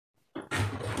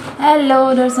Hello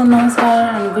दर्शन नमस्कार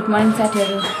अनि good morning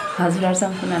साथीहरू हजुरहरु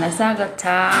सम्पूर्णलाई स्वागत छ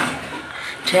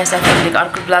ट्रेसा फ्यामिलीको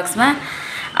अर्को ब्लग्समा।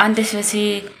 अनि त्यसपछि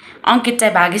अंकित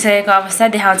चाहिँ भागिसकेको अवस्था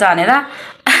देखाउँछ भनेर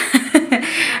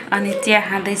अनि चिया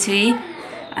खाँदैछु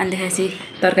अनि त्यसपछि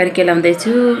तरकारी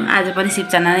केलाउँदैछु। आज पनि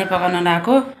सिपचना नै पकाउन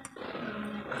लगाएको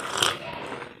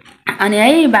अनि है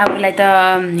बाबुलाई त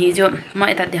हिजो म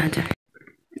यता देखाउँछु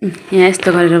यहाँ यस्तो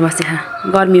गरेर बसेको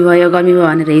गर्मी भयो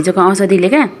भनेर हिजोको औषधिले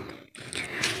क्या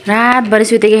रातभरि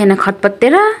सुतेको हैन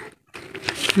खटपत्तेर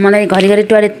मलाई घरिघरि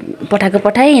टोयलेट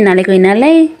पठाए हिनालेको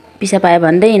हिनालै पिसा पाए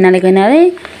भन्दै हिनालेको हिनालै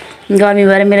गर्मी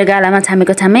भएर मेरो गालामा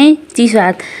छामेको छामै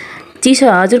चिसो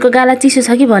हजुरको गाला चिसो छ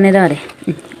कि भनेर अरे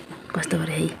कस्तो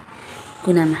गरे है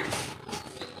कुनामा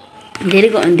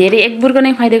धेरै एक बुर्को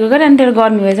नै खुवाइदिएको गरे अनि त्यो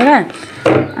गर्मी भएछ क्या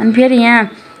अनि फेरि यहाँ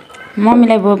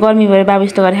मम्मीलाई गर्मी भएर बाबु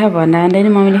यस्तो गरे भन्दा नि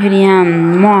मम्मीले फेरि यहाँ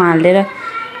मह हाल्दिएर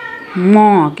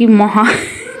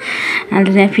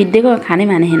हालेर यहाँ फिट्दिएको खानै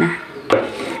माने हैन।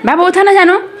 बाबु उठ न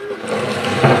जानु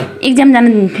एक्जाम जानु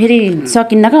फेरि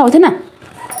सकिन्न का उठ न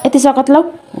यति सकत लौ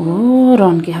ओ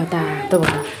रन के हो त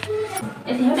भयो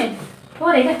यति हो नि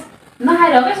पोरे के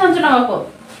नखाएर हो के सन्चो नभएको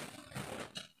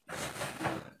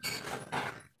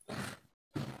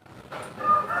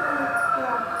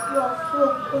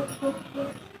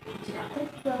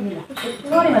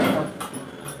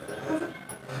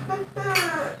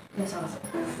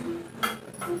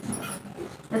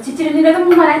चिचिरी निले त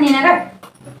मुखमा राख्ने हैन का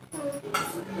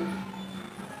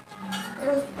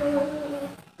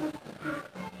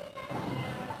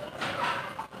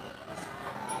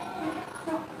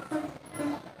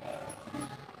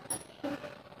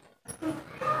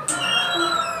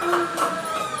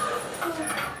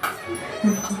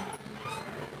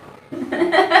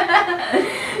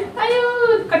आयो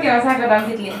कति हँसाएको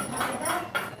रङ्कितले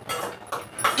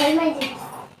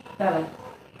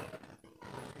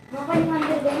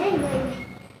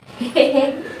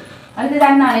अहिले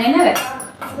जान्न होइन र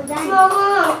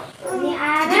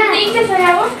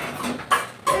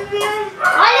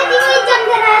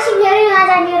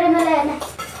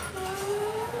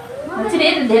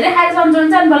धेरै खाएर सन्चो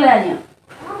हुन्छ नि बल्ल जाने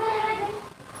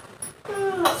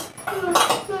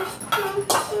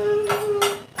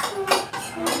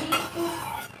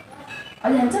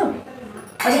अझै जान्छौ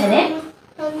अझै खाने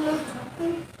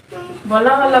बल्ल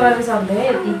बल्ल गरेर सक्दै है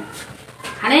यति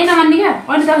खानै नमान्ने क्या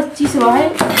अनि त चिसो भयो है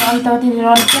अनि त तिनीहरू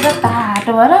रन्केर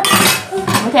तातो भएर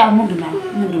त्यही अब मुख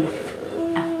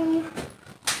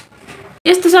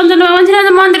यस्तो सम्झना मान्छे आज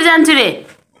मन्दिर जान्छु रे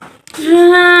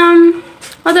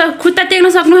अझ खुट्टा टेक्न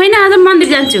सक्नु होइन आज मन्दिर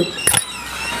जान्छु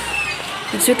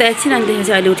सुता एकछिन अनि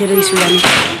त्यसपछि अहिले उठेर स्कुल जाने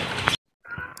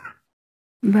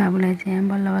बाबुलाई चाहिँ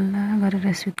बल्ल बल्ल गरेर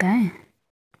सुताएँ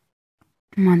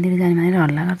मन्दिर जाने भनेर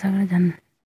हल्ला गर्छ झन्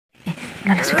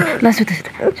ल सुत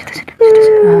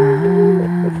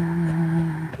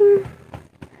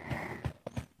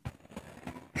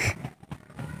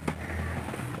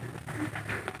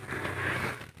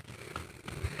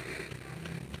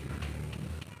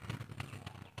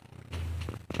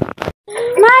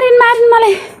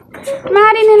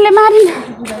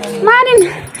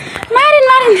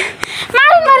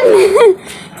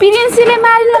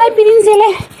पिरिन्सीले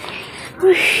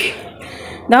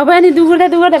धपानी दुगुर्दा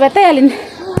भेटाइहालिन्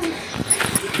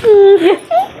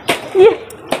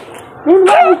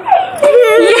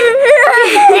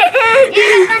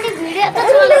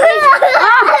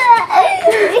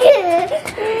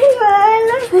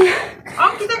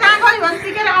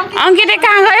अंकिते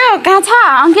कहाँ गयो कहाँ छ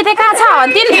अंकिते कहाँ छ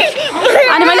भन्थिन्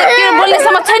अनि मैले त्यो बोल्ने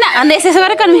समझ छैन अनि यसो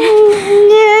गरेको नि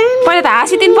पहिला त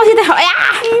हाँसिदिन पछि त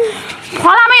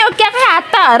फलामै हो क्या हात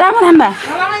त राम्रो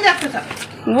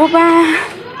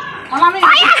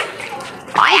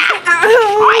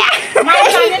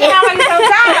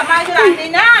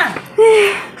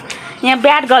यहाँ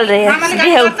ब्याड गर्ल रे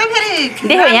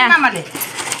देखो यहाँ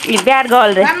ब्याड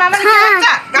गर्ल रे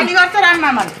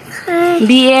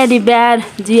BAD ब्याड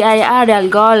GIRL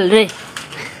गर्ल रे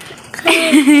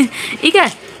इका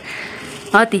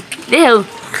हति देखौ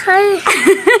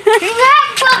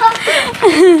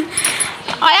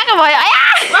आयाको भयो आया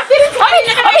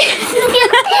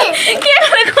के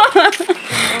गरेको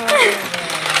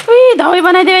धबै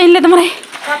बनाइदियो यसले त मलाई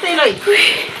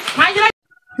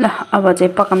ल अब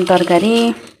चाहिँ पकाउँ तरकारी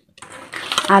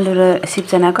आलु र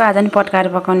सिपचनाको आज नि पटकाएर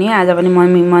पकाउने आज पनि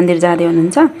मम्मी मन्दिर जाँदै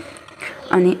हुनुहुन्छ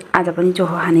अनि आज पनि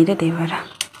चोखो खाने रे त्यही भएर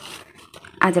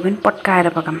आज पनि पटकाएर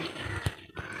पकाऊँ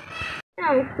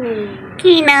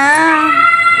किन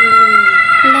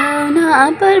लाउन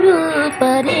पर्बु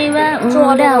परेवा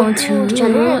उडाउँछु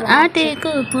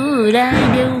आटेको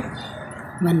पुराइदेऊ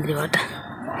मन्दिरबाट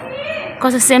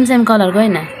कसो सेम कलरको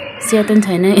हैन सेतो पनि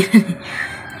छैन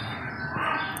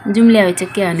जुम्ल्या होइ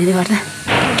चाहिँ के हानेर गर्दा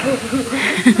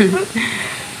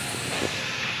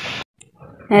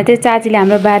त्यो चाचीले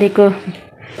हाम्रो बारीको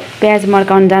प्याज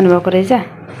मर्काउन जानुभएको रहेछ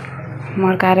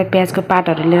मर्काएर प्याजको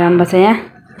पातहरू लिएर आउनुपर्छ यहाँ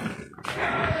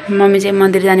मम्मी चाहिँ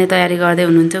मन्दिर जाने तयारी गर्दै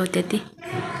हुनुहुन्छ त्यति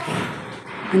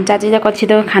अनि चाची चाहिँ कति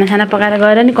छिटो खानासाना पकाएर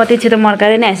गएर नि कति छिटो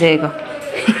मर्काएर नै आइसकेको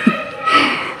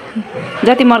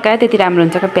जति मर्कायो त्यति राम्रो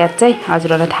हुन्छ प्याज चाहिँ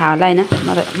हजुरहरूलाई थाहा होला होइन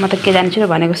म त के जान्छु र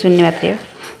भनेको सुन्ने मात्रै हो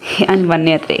अनि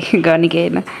भन्ने मात्रै गर्ने केही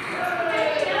होइन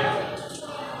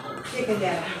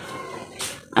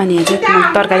अनि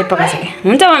चाहिँ तरकारी पकाइसकेँ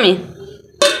हुन्छ मम्मी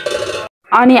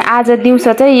अनि आज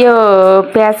दिउँसो चाहिँ यो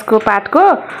प्याजको पातको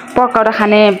पकाएर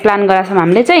खाने प्लान गरेको छौँ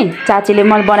हामीले चाहिँ चाचीले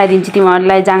मैले बनाइदिन्छु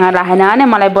तिमीहरूलाई जाँगर राखेन भने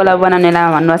मलाई बोलाउ बनाउनेलाई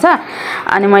भन्नुभएको छ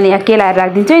अनि मैले यहाँ केलाएर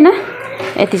राखिदिन्छु होइन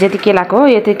यति चाहिँ केलाको हो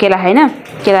यो चाहिँ केला होइन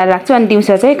केलाएर राख्छु अनि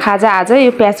दिउँसो चाहिँ खाजा आज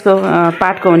यो प्याजको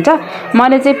पातको हुन्छ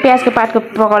मैले चाहिँ प्याजको पातको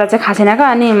पकाएर चाहिँ खाएको छैन क्या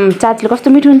अनि चाचीले कस्तो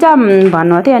मिठो हुन्छ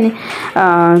भन्नुभएको थियो अनि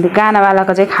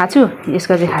गानावालाको चाहिँ खाछु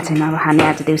यसको चाहिँ खाएको छैन अब खाने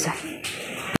आज दिउँसो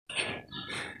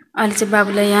अहिले चाहिँ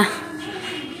बाबुलाई यहाँ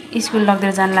स्कुल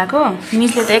लगेर जानु लाग्यो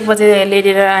मिसले त 1 बजे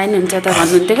लिएर आइनुहुन्छ त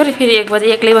भन्नुहुन्थ्यो कि फेरि 1 बजे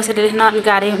एक्लै बसेर लेख्न अलिक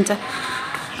गाह्रै हुन्छ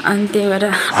अनि त्यही भएर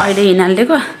अहिले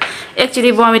हिँडालिदिएको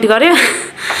एकचोटि बमिट गर्यो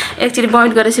एकचोटि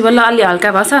बमिट गरेपछि बल्ल अलि हल्का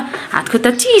भएछ हात खुट्टा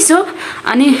चिसो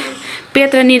अनि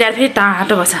पेट र निधार फेरि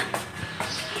टाटो भएछ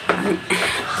अनि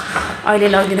अहिले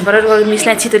लगिदिनु पर्यो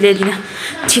मिसलाई छिटो ल्याइदिनु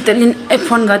छिटो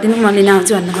फोन गरिदिनु म लिन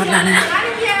आउँछु भन्नु पर्ला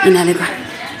हिँडालेको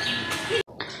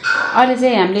अहिले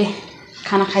चाहिँ हामीले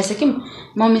खाना खाइसक्यौँ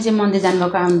मम्मी चाहिँ मन्दिर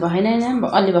जानुभएको आउनु भएन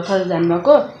अलि भर्खर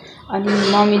जानुभएको अनि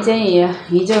मम्मी चाहिँ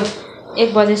हिजो 1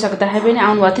 बजिसक्दाखेरि पनि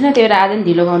आउनुभएको थिएन त्यही भएर आज पनि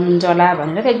ढिलो गर्नुहुन्छ होला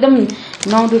भनेर एकदम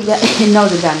नौ दुर्गा चाहिँ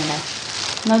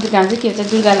के भन्छ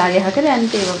दुर्गा लागेको के अनि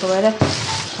त्यही भएको भएर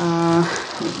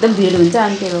एकदम भिड हुन्छ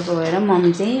अनि त्यही भएको भएर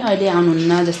मम्मी चाहिँ अहिले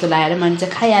आउनुहुन्न जस्तो लागेर मैले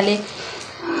चाहिँ खाइहालेँ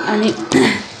अनि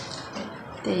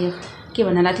त्यही हो के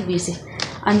भन्न लाग्थ्यो बिर्सेँ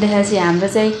अनि त्यसपछि हाम्रो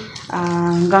चाहिँ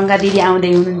गङ्गा दिदी आउँदै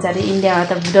हुनुहुन्छ अरे इन्डियाबाट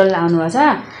त बुडल आउनुभएको छ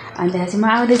अनि त्यसपछि म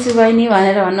आउँदैछु बहिनी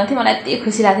भनेर भन्नुहुन्थ्यो मलाई यति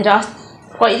खुसी लाग्थ्यो र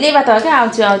कहिलेबाट हो क्या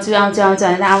आउँछु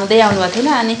भनेर आउँदै आउनुभएको थिएन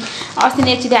अनि अस्ति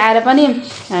नै एकचोटि आएर पनि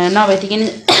नभएदेखि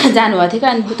जानुभएको थियो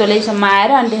क्या अनि बुटोलैसम्म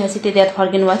आएर अनि त्यसपछि त्यति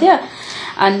फर्किनु भएको थियो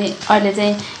अनि अहिले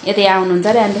चाहिँ यतै आउनुहुन्छ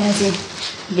अरे अनि त्यसपछि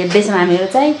भेट्दैछौँ हामीहरू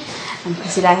चाहिँ अनि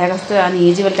खुसी लागेको जस्तो अनि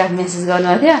हिजो बेलुका मेसेज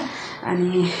गर्नुभएको थियो अनि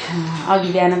अघि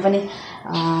बिहान पनि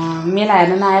मेला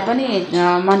हेर्न नआए पनि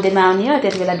मन्दिरमा आउने हो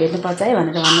त्यति बेला भेट्नुपर्छ है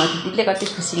भनेर भन्नुभएको थियो दिदीले कति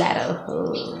खुसी लागेर ओहो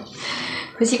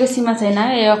खुसीको सीमा छैन है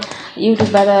यो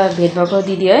युट्युबबाट भेट भएको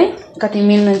दिदी है कति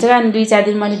मिल्नुहुन्छ क्या अनि 2-4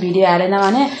 दिन मैले भिडियो हालेन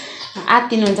भने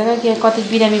आत्तिनुहुन्छ क्या के कति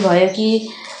बिरामी भयो कि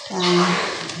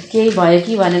केही भयो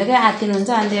कि भनेर क्या आत्तिनुहुन्छ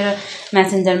अनि त्यो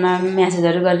मेसेन्जरमा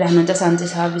मेसेजहरू गरिराख्नुहुन्छ सन्चै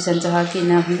छ बिसन्चै छ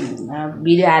किन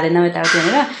भिडियो हालेन यताउति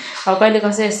भनेर अब कहिले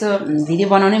कसै यस्तो भिडियो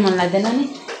बनाउनै मन लाग्दैन नि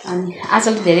अनि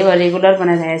आजकल त धेरै भयो रेगुलर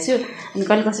बनाइरहेको छु अनि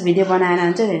कहिले कसै भिडियो बनाएन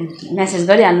भने चाहिँ मेसेज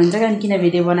गरिहाल्नुहुन्छ क्या किन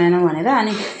भिडियो बनाएनौ भनेर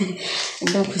अनि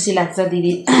एकदम खुसी लाग्छ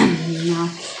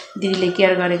दिदीले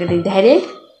केयर गरेको देख्दाखेरि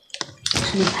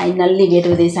अनि फाइनल्ली भेट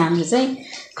हुँदैछ हाम्रो चाहिँ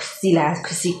खुसी लाग्छ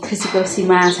खुसीको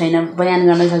सीमा छैन बयान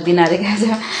गर्न सक्दिनँ अरे क्या छ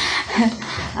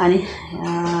अनि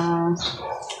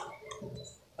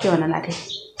के भन्न लाग्थेँ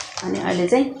अनि अहिले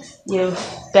चाहिँ यो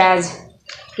प्याज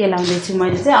केलाउँदैछु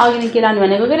मैले चाहिँ अघि नै केलाउने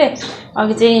भनेको के अरे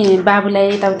अघि चाहिँ बाबुलाई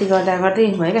यताउति गर्दै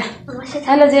भयो क्या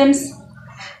हेलो जेम्स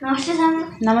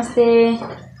नमस्ते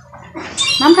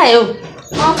माम खायो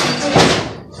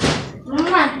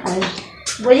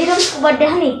भोलि रोमको बर्थडे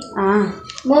हो नि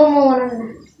मोमो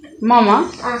मोमो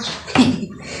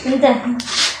हुन्छ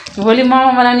भोलि मोमो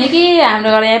बनाउने कि हाम्रो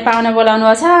घर यहाँ पाहुना बोलाउनु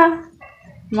भएको छ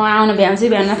म आउनु भ्याउँछु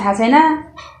भ्याउन थाहा छैन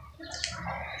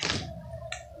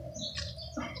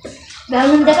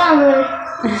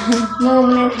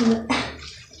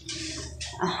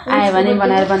आयो भने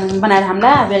बनाएर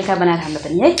हाम्ला बेलुका बनाएर हाम्ला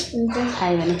पनि है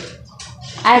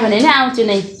आयो भने नै आउँछु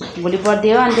नै भोलि बर्थडे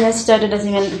हो अनि त्यसपछि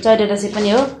चैते दसैँ पनि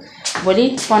हो भोलि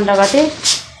 15 गते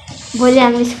भोलि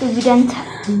हाम्रो स्कुल बिदान छ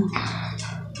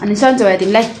अनि सन्चो भयो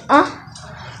तिमीलाई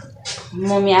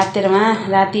मम्मी आत्तेरमा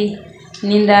राति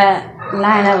निन्द्रा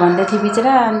लाएन भन्दै थियो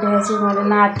बिचरा अनि त्यसपछि मैले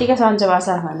नआत्तिकै सन्चो भएछ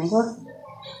भनेको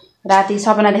राति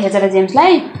सपना देखेछ र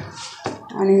जेम्सलाई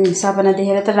अनि सपना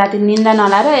देखेर त राति निन्दा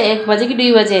नलाएर 1 बजे कि 2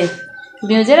 बजे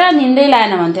बिउजेर निन्दै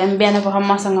लाएन भन्थ्यो अनि बिहान पख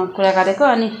मसँग कुरा गरेको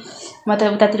अनि म त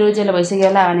उतातिर उजेलो भइसक्यो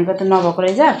होला भनेको त नभएको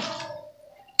रहेछ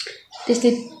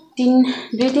त्यस्तै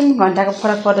 2-3 घन्टाको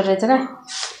फरक पर्दो रहेछ क्या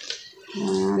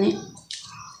अनि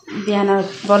बिहान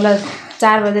बल्ल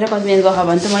 4 बजेर कति बजे गयो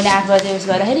भन्छु मैले 8 बजे उस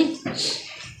गर्दाखेरि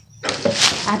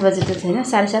 8 बजे त छैन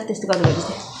 7:30 त्यस्तो गर्दा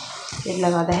भएपछि त्यसले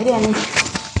गर्दाखेरि अनि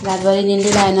रातभरि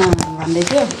निन्दै लागेन भन्दै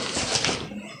थियो।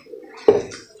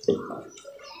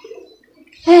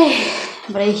 हे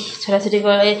बडै छोराछोरीको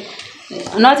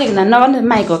नजिक हुँदा नगर्नु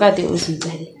माइक हो क्या त्यो उस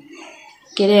हुँदाखेरि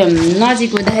के अरे नजिक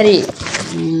हुँदाखेरि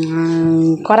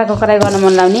कराको कराई गर्न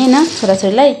मन लाग्ने होइन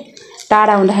छोराछोरीलाई।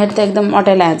 टाढा हुँदाखेरि त एकदम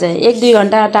अटेला हुन्छ। 1-2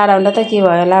 घन्टा टाढा हुँदा त के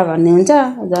भयो होला भन्ने हुन्छ।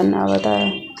 झन् अब त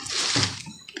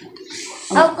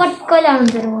अब कहिले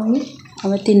आउँछ र मम्मी?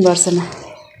 अब 3 वर्षमा।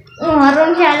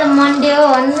 हराउनु चाहिँ आज मन्डे हो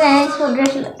भनेर यसको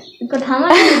ड्रेसको ठाउँमा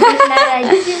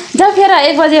जा फेर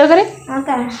 1 बजे हो गरे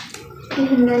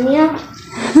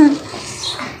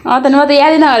त म त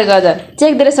यादै नगरेको अझ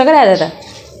चेक दिएर सकेर आएर त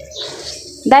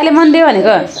दाइले मन दियो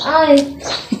भनेको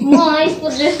म यसको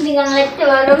ड्रेस निकाल्नलाई थियो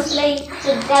रोसलाई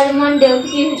मन्डे हो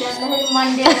कि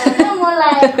मन्डे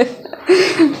मलाई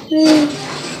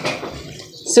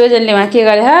सोजनले उहाँ के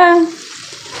गरे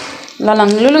ललङ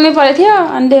लुलुङै परेको थियो।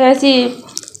 अनि त्यसपछि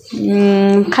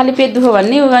खाली पेट दुखो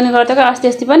भन्ने उ गर्ने गर्थ्यो अस्ति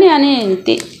अस्ति पनि। अनि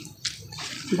त्यही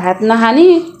भात नखाने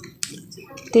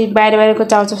त्यही बाहिरको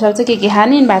चाउचाउ के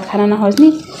खाने भात खान नखोज्ने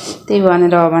त्यही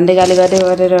भनेर भन्दै गाली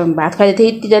गरेर भात खाँदै थिएँ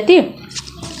यति जति।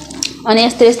 अनि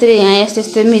यस्तै यहाँ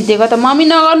यस्तो मिच्दिएको त मम्मी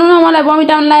नगर्नु न मलाई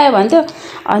बमिट आउनु लाग्यो भन्थ्यो।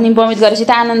 अनि बमिट गरेपछि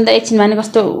त आनन्द एकछिन भने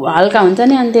कस्तो हल्का हुन्छ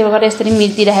नि। अनि त्यही भएर यसरी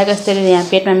मिच्दिराखेको यसरी यहाँ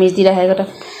पेटमा मिच्दिराखेको त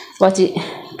पछि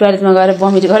टोयलेटमा गएर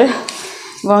बमिट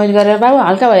गरेर बाबु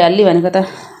हल्का भइहाल्ली भनेको त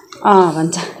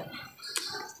भन्छ।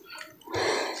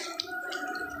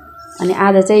 अनि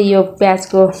आज चाहिँ यो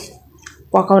प्याजको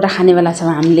पकौडा खाने बेला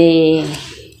छौँ हामीले।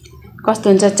 कस्तो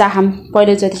हुन्छ चाखम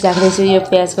पहिलोचोटि चाख्दैछु यो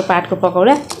प्याजको पातको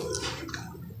पकौडा।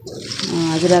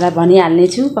 हजुरहरूलाई भनिहाल्ने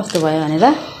छु कस्तो भयो भनेर।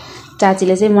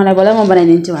 चाचीले चाहिँ मलाई बोला म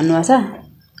बनाइदिन्छु भन्नुभएको छ।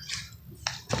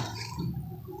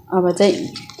 अब चाहिँ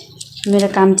मेरो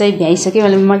काम चाहिँ भ्याइसक्यो।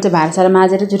 मैले चाहिँ भाँडासारा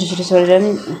माझेर जुठो छोडेर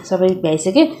नि सबै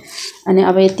भ्याइसकेँ। अनि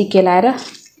अब यति केलाएर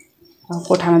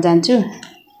कोठामा जान्छु।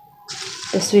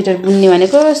 त्यो स्वेटर बुन्ने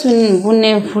भनेको बुन्ने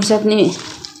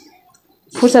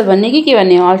फुर्सद भन्ने कि के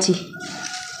भन्ने अल्छी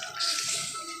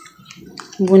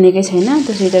बुनेकै छैन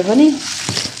त्यो स्वेटर पनि।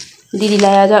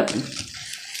 दिदीलाई आज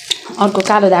अर्को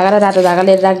कालो धागा र रातो धागा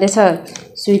लिएर राख्दैछ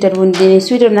स्वेटर बुनिदिने।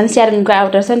 स्वेटर भन्दा पनि स्यारलिनको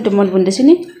आउटर छ नि त्यो म बुन्दैछु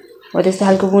नि हो त्यस्तो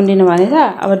खालको बुनिदिनु भनेछ।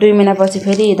 अब 2 महिनापछि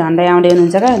फेरि धन्दै आउँदै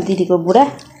हुनुहुन्छ क्या दिदीको बुढा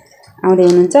आउँदै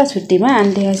हुनुहुन्छ छुट्टीमा।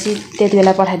 अनि त्यसपछि त्यति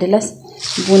बेला पठाइदिएलास्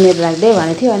बुनेर राख्दै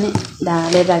भनेको थियो। अनि धागा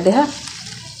लिएर राख्दैछ।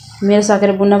 मेरो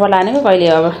सकेर बुन्न पर्ला भनेको कहिले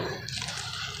अब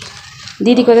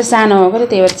दिदीको चाहिँ सानो हो क्या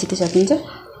त्यही भएर छिटो सकिन्छ।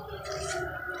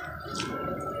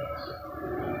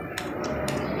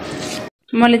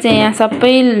 मैले चाहिँ यहाँ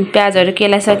सबै प्याजहरू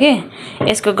केलाइसकेँ।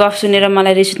 यसको गफ सुनेर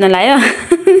मलाई रिस उठ्न लाग्यो।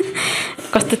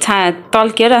 कस्तो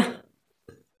तल्क्यो र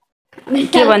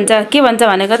के भन्छ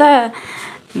भनेको त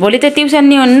भोलि त ट्युसन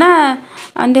नि हुन्न।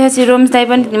 अनि त्यसपछि रोम्स दाइ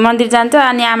पनि मन्दिर जान्छ।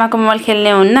 अनि आमाको मोबाइल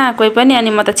खेल्ने हुन्न कोही पनि। अनि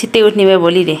म त छिट्टै उठ्ने भयो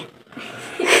भोलि रे।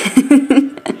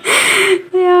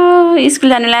 स्कुल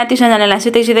जानेलाई ट्युसन जानेलाई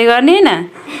सुतै गर्ने होइन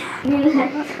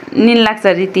निन लाग्छ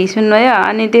रीति सुन्नुभयो।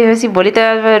 अनि त्यसपछि भोलि त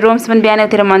रोम्स पनि बिहान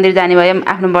उठेर मन्दिर जाने भयो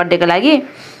आफ्नो बर्थडेको लागि।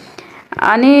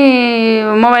 अनि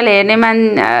मोबाइल हेर्न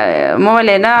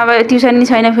अब ट्युसन नि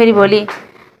छैन फेरि भोलि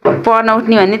पढ्न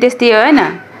उठ्ने भन्ने त्यस्तै हो होइन।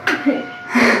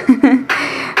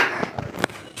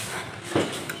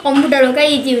 कम्प्युटर हो क्या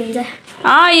इजी हुन्छ।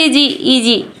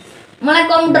 इजी मलाई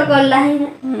कम्प्युटर गर्ला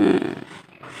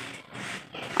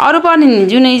अरू पढ्ने नि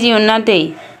जुन इजी हुन्न त्यही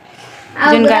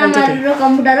जुन गाह्रो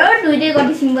कम्प्युटर हो दुईटै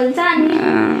गति सिम्बल छ। अनि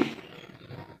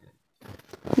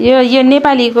यो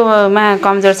नेपालीकोमा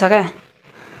कमजोर छ क्या।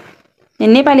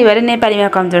 नेपाली भएर नेपालीमा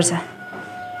कमजोर छ।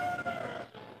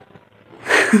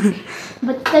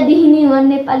 बच्चादेखि नै हो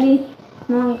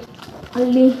नेपालीमा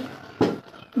अलि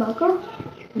भएको।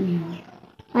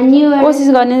 अनि कोसिस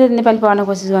गर्ने त नेपाली पढ्न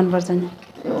कोसिस गर्नुपर्छ नि।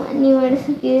 अनि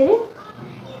के अरे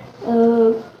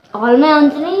हलमै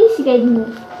आउँछ नै सिकाइदिनु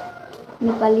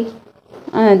नेपाली।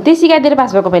 त्यही सिकाइदिएर पास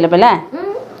भएको पहिला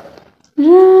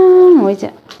हुन्छ।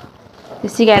 त्यो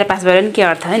सिकाएर पास भयो भने के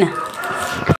अर्थ होइन।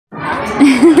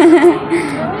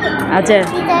 हजुर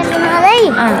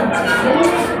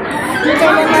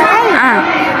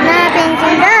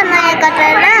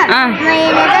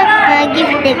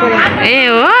ए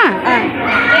हो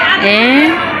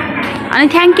अनि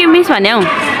थ्याङ्क यू मिस भन्यो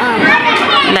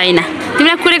ल होइन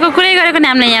तिमीलाई कुरै गरेको नि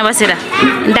हामीलाई यहाँ बसेर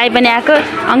दाइ पनि आएको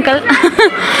अङ्कल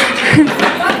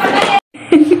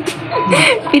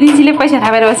पिरिसीले पैसा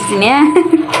थापेर बसेछ नि यहाँ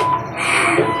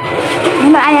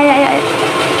आयो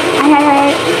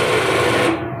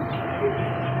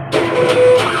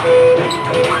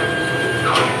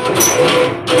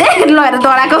लगेर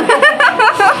दौडाएको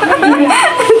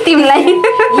तिमीलाई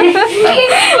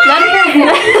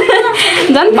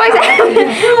झन्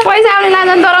पैसा आउने ला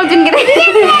झन् डराउँछन् के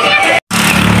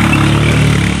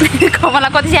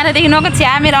कमला कति सानोदेखि नको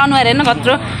छ्या मेरो अनुहार हेर्नु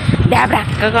कत्रो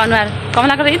ढ्याब्राक्कको अनुहार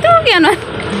कमलाको त यत्रो के अनुहार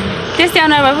त्यस्तै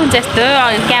अनुहार भए हुन्छ यस्तो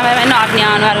क्यामेरामा नअट्ने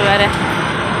अनुहार भएर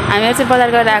हामीहरू चाहिँ बजार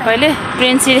गरेर आएको अहिले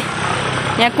प्रिन्सी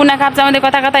यहाँ कुना काप्चाउँदै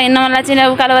कता कता हिँड्न मनलाई चाहिँ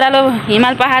उकालो ओह्रालो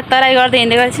हिमाल पहाड तराई गर्दै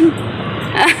हिँडेको एकछिन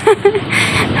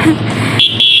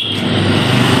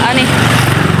अनि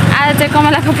आज चाहिँ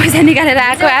कमलाको पैसा निकालेर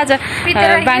आएको आज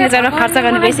बाङ्गेचौरमा खर्च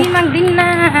गर्ने पैसा दिमाग दिन्न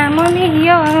मम्मी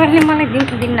यो मलाई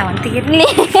दिन्न भन्थ्यो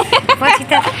कि पछि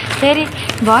त फेरि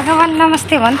भगवान्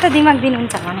नमस्ते भन् त दिमाग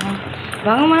दिनुहुन्छ भनौँ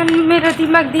भगवान् मेरो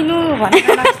दिमाग दिनु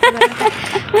भनेर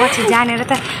पछि जानेर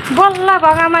त बल्ल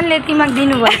भगवान्ले दिमाग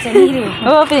दिनुभएछ नि रे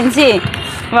हो प्रिन्सी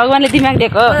भगवान्ले दिमाग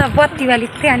दिएको बत्ती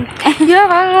बालिक थियो अनि यो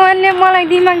भगवान्ले मलाई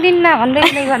दिमाग दिन्न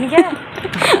भन्दै भने क्या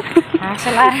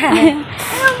हाँसला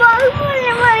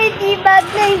भगवान्ले मलाई दिमाग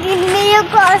नै दिने यो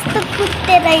कस्तो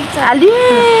कुत्ते रहेछ अलि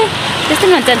त्यस्तै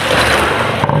भन्छन्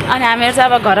अनि हामीहरू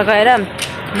चाहिँ अब घर गएर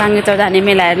बाङ्गेचौर जाने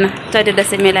मेला हेर्न चैते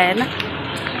दसैँ मेला हेर्न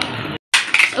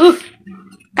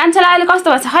कान्छालाई अहिले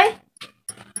कस्तो भएको छ खै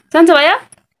सन्चो भयो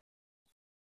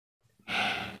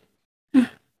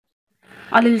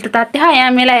अलिअलि त तात्यो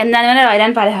यहाँ मेला हेर्न जाने भनेर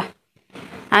हैरान पारे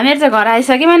हामीहरू चाहिँ घर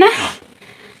आइसक्यौँ होइन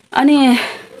अनि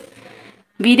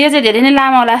भिडियो चाहिँ धेरै नै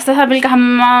लामो होला जस्तो छ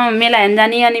बेलुकासम्म मेला हेर्न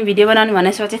जाने अनि भिडियो बनाउने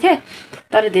भनेर सोचेको थिएँ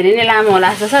तर धेरै नै लामो होला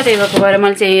जस्तो छ त्यही भएको भएर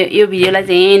मैले चाहिँ यो भिडियोलाई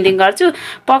चाहिँ एन्डिङ गर्छु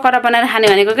पकौडा बनाएर खाने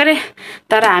भनेको के अरे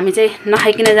तर हामी चाहिँ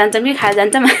नखाइकन जान्छौँ कि खाएर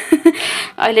जान्छौँ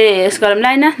अहिले यस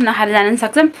गरमलाई होइन नखाएर जान पनि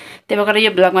सक्छौँ त्यही भएर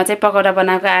यो भ्लगमा चाहिँ पकौडा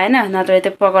बनाएको आएन नत्र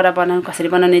त्यो पकौडा बनाउनु कसरी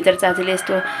बनाउने चाहिँ चाचीले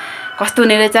यस्तो कस्तो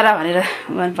हुने रहेछ र भनेर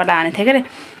गर्नुपर्दा हानेको थियो के अरे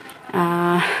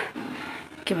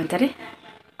के भन्छ अरे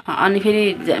अनि फेरि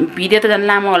भिडियो त झन्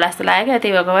लामो होला जस्तो लाग्यो क्या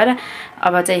त्यही भएको भएर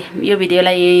अब चाहिँ यो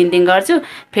भिडियोलाई एन्डिङ गर्छु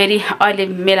फेरि अहिले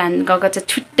मेला गएको चाहिँ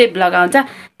छुट्टै भ्लग आउँछ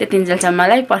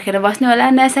त्यतिन्जेलसम्मलाई पर्खेर बस्नु होला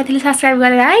नयाँ साथीले सब्सक्राइब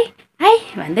गरेर है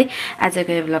भन्दै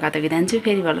आजको यो भ्लग त बितान्छु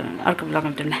फेरि अर्को भ्लगमा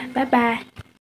भेटौँला बाई बाई